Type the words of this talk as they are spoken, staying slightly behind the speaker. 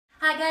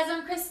Hi guys,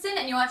 I'm Kristen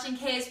and you're watching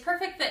Kay's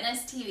Perfect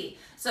Fitness TV.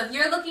 So if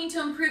you're looking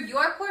to improve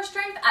your core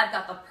strength, I've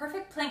got the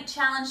perfect plank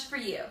challenge for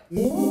you.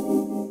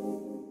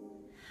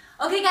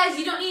 Okay guys,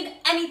 you don't need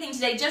anything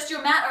today, just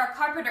your mat or a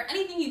carpet or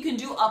anything you can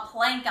do a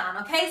plank on,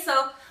 okay?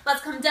 So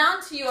let's come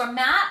down to your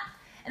mat,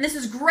 and this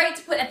is great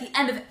to put at the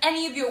end of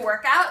any of your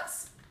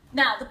workouts.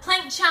 Now, the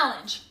plank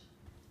challenge.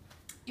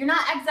 You're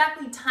not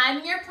exactly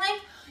timing your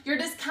plank,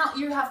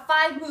 you have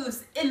 5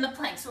 moves in the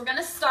plank. So we're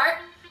gonna start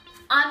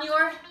on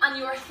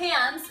your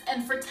hands,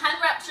 and for 10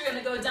 reps, you're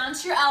gonna go down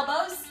to your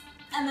elbows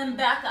and then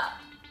back up.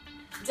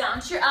 Down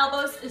to your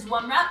elbows is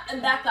 1 rep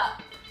and back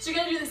up. So you're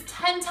gonna do this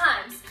 10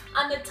 times.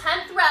 On the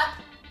 10th rep,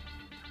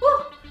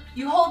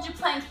 you hold your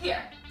plank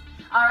here.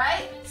 All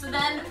right, so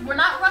then we're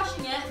not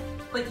rushing it,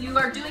 but you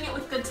are doing it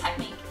with good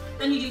technique.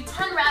 Then you do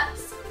 10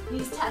 reps,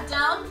 knees tap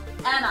down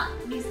and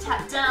up, knees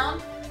tap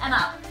down and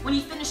up. When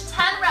you finish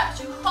 10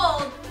 reps, you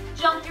hold,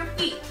 jump your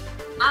feet,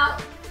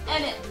 out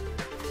and in,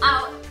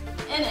 out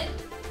and in,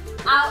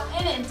 out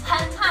and in,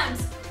 10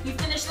 times. You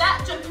finish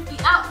that, jump your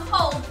feet out,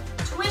 hold,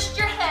 twist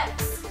your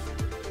hips.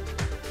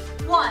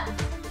 1,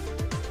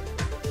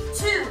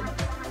 2,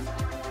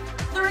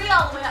 3,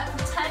 all the way up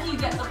to 10, you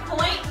get the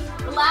point.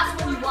 The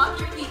last one, you walk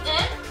your feet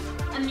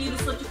in, and you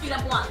just lift your feet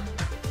up. 1,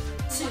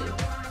 2,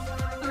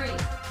 3,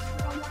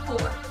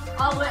 4,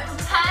 all the way up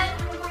to 10,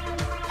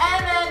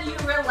 and then you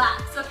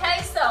relax,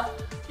 okay? So,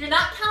 you're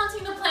not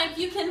counting the plank.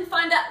 You can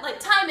find out,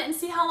 time it and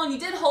see how long you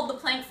did hold the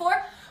plank for,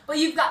 but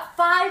you've got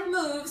 5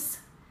 moves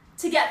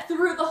to get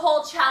through the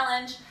whole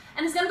challenge,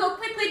 and it's gonna go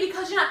quickly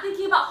because you're not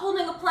thinking about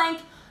holding a plank,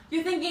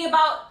 you're thinking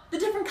about the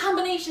different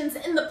combinations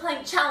in the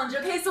plank challenge,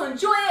 okay? So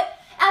enjoy it,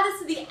 add this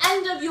to the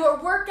end of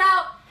your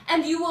workout,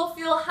 and you will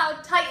feel how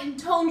tight and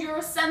toned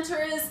your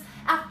center is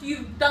after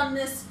you've done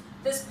this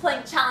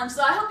plank challenge.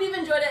 So I hope you've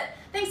enjoyed it.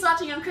 Thanks for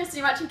watching. I'm Kristen,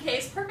 you're watching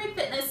Kay's Perfect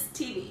Fitness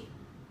TV.